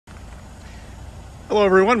Hello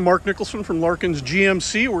everyone, Mark Nicholson from Larkins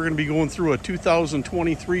GMC. We're going to be going through a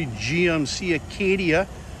 2023 GMC Acadia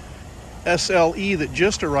SLE that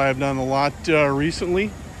just arrived on the lot recently.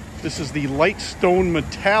 This is the light stone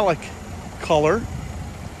metallic color.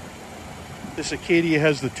 This Acadia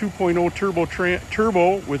has the 2.0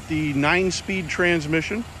 turbo with the 9-speed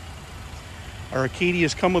transmission. Our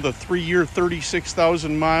Acadias come with a 3-year,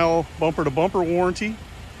 36,000-mile bumper-to-bumper warranty,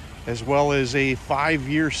 as well as a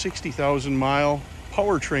 5-year, 60,000-mile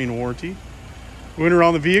powertrain warranty. Going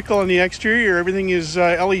around the vehicle on the exterior, everything is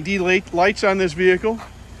LED lights on this vehicle.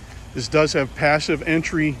 This does have passive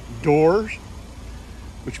entry doors,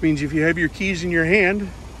 which means if you have your keys in your hand,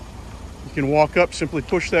 you can walk up, simply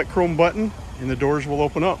push that chrome button, and the doors will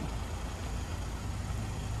open up.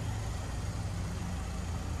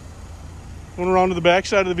 Going around to the back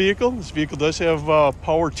side of the vehicle, this vehicle does have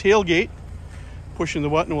power tailgate. Pushing the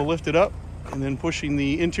button will lift it up, and then pushing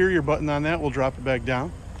the interior button on that will drop it back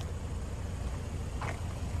down.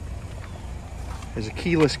 Has a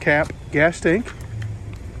keyless cap gas tank.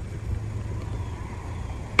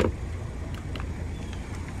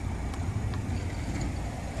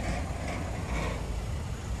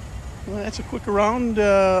 Well, that's a quick around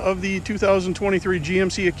of the 2023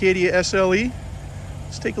 GMC Acadia SLE.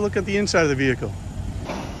 Let's take a look at the inside of the vehicle.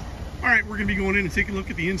 All right, we're going to be going in and taking a look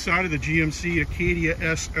at the inside of the GMC Acadia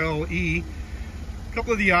SLE. A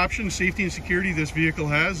couple of the options, safety and security, this vehicle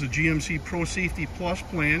has a GMC Pro Safety Plus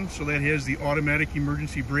plan, so that has the automatic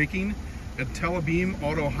emergency braking, a telebeam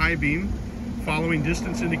auto high beam, following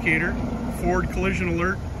distance indicator, forward collision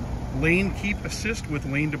alert, lane keep assist with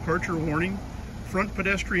lane departure warning, front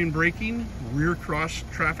pedestrian braking, rear cross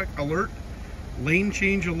traffic alert, lane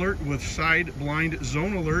change alert with side blind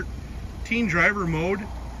zone alert, teen driver mode.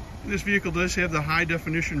 This vehicle does have the high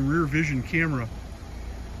definition rear vision camera.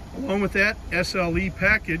 Along with that SLE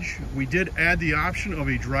package, we did add the option of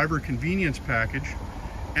a driver convenience package.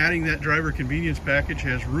 Adding that driver convenience package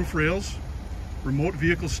has roof rails, remote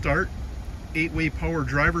vehicle start, 8-way power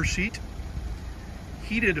driver seat,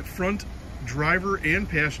 heated front driver and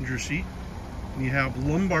passenger seat, and you have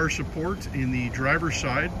lumbar support in the driver's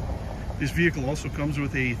side. This vehicle also comes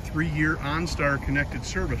with a 3-year OnStar connected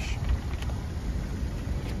service.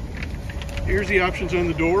 Here's the options on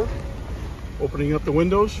the door. Opening up the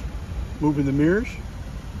windows, moving the mirrors.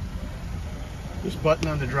 This button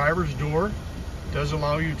on the driver's door does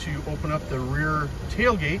allow you to open up the rear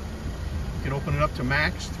tailgate. You can open it up to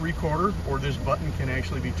max 3/4, or this button can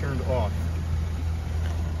actually be turned off.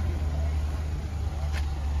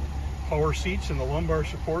 Power seats and the lumbar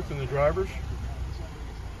support in the driver's.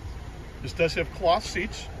 This does have cloth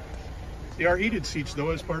seats. They are heated seats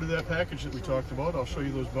though, as part of that package that we talked about. I'll show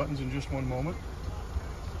you those buttons in just one moment.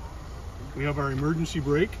 We have our emergency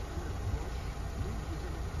brake,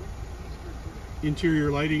 interior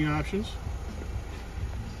lighting options.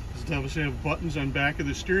 This does have buttons on back of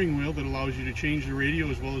the steering wheel that allows you to change the radio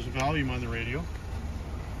as well as the volume on the radio.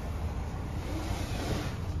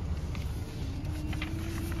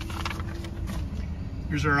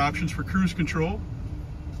 Here's our options for cruise control,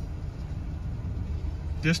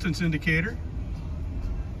 distance indicator.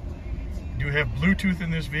 You do have Bluetooth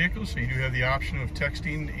in this vehicle, so you do have the option of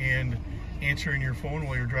texting and answering your phone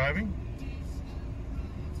while you're driving.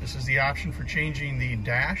 This is the option for changing the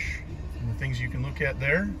dash and the things you can look at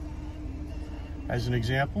there. As an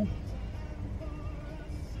example,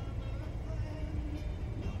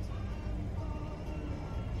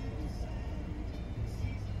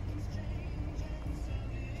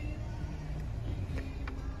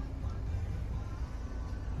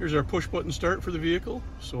 here's our push button start for the vehicle,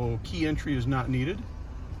 so key entry is not needed.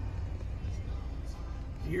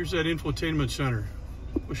 Here's that infotainment center.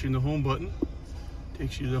 Pushing the home button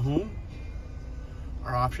takes you to the home.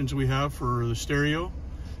 Our options we have for the stereo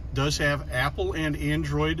does have Apple and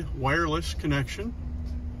Android wireless connection.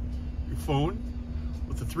 Your phone.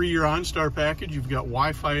 With the 3-year OnStar package, you've got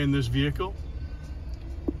Wi-Fi in this vehicle.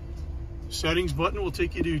 Settings button will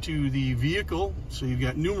take you to the vehicle, so you've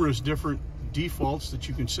got numerous different defaults that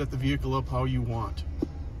you can set the vehicle up how you want.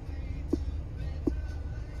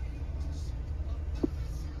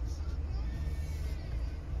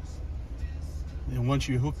 And once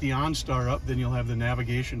you hook the OnStar up, then you'll have the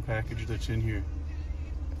navigation package that's in here.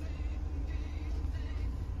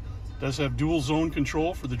 It does have dual zone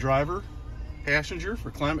control for the driver, passenger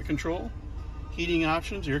for climate control, heating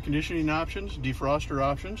options, air conditioning options, defroster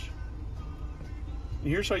options. And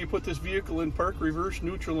here's how you put this vehicle in park, reverse,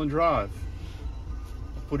 neutral, and drive.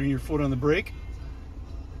 Putting your foot on the brake,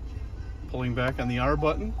 pulling back on the R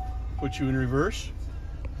button, puts you in reverse.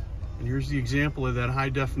 And here's the example of that high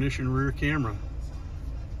definition rear camera.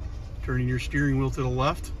 Turning your steering wheel to the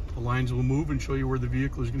left, the lines will move and show you where the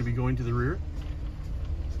vehicle is going to be going to the rear.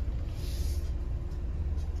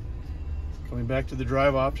 Coming back to the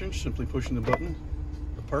drive options, simply pushing the button,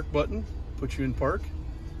 the park button, puts you in park.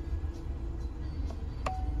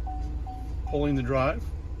 Pulling the drive,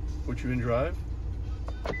 puts you in drive,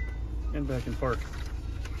 and back in park.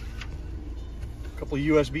 A couple of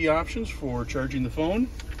USB options for charging the phone.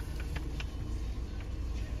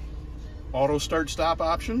 Auto start stop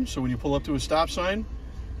option, so when you pull up to a stop sign,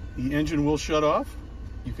 the engine will shut off.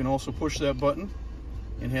 You can also push that button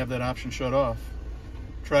and have that option shut off.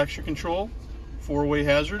 Traction control, four-way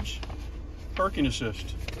hazards, parking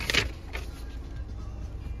assist.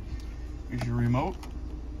 Here's your remote.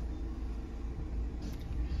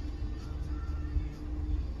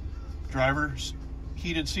 Driver's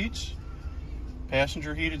heated seats,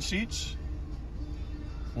 passenger heated seats,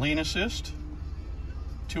 lane assist,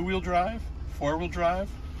 two-wheel drive, four-wheel drive,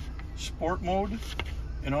 sport mode,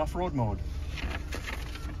 and off-road mode.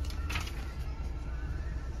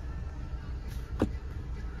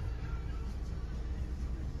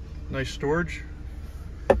 Nice storage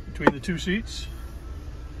between the two seats,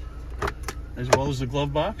 as well as the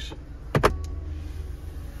glove box.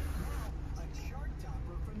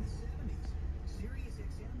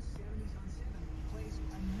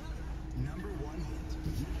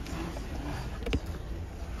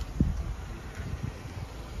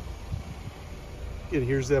 And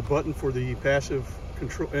here's that button for the passive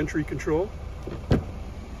control, entry control.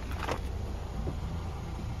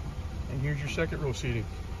 And here's your second row seating.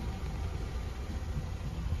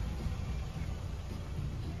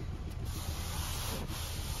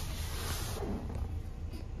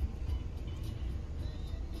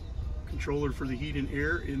 Controller for the heat and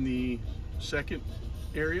air in the second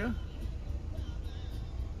area.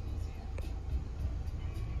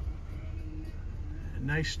 A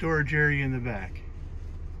nice storage area in the back.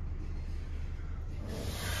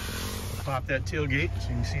 Pop that tailgate so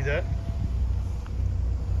you can see that.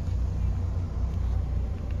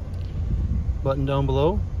 Button down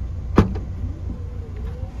below.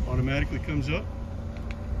 Automatically comes up.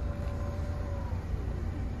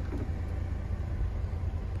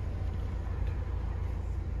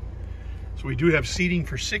 So we do have seating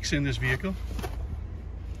for 6 in this vehicle.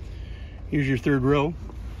 Here's your third row.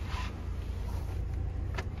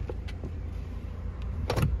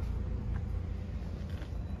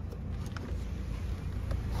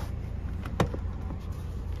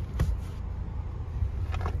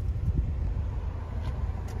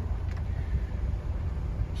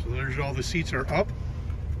 So there's all the seats are up.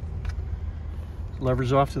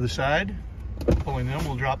 Levers off to the side. Pulling them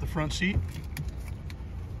will drop the front seat.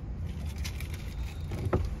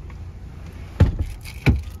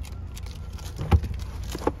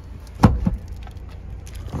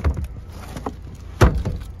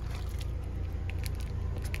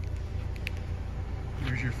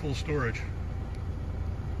 There's your full storage.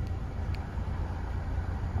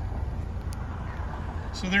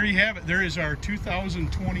 So there you have it. There is our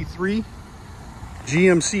 2023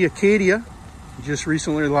 GMC Acadia, just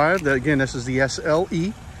recently arrived. Again, this is the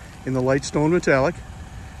SLE in the light stone metallic.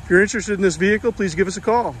 If you're interested in this vehicle, please give us a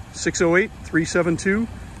call,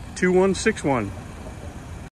 608-372-2161.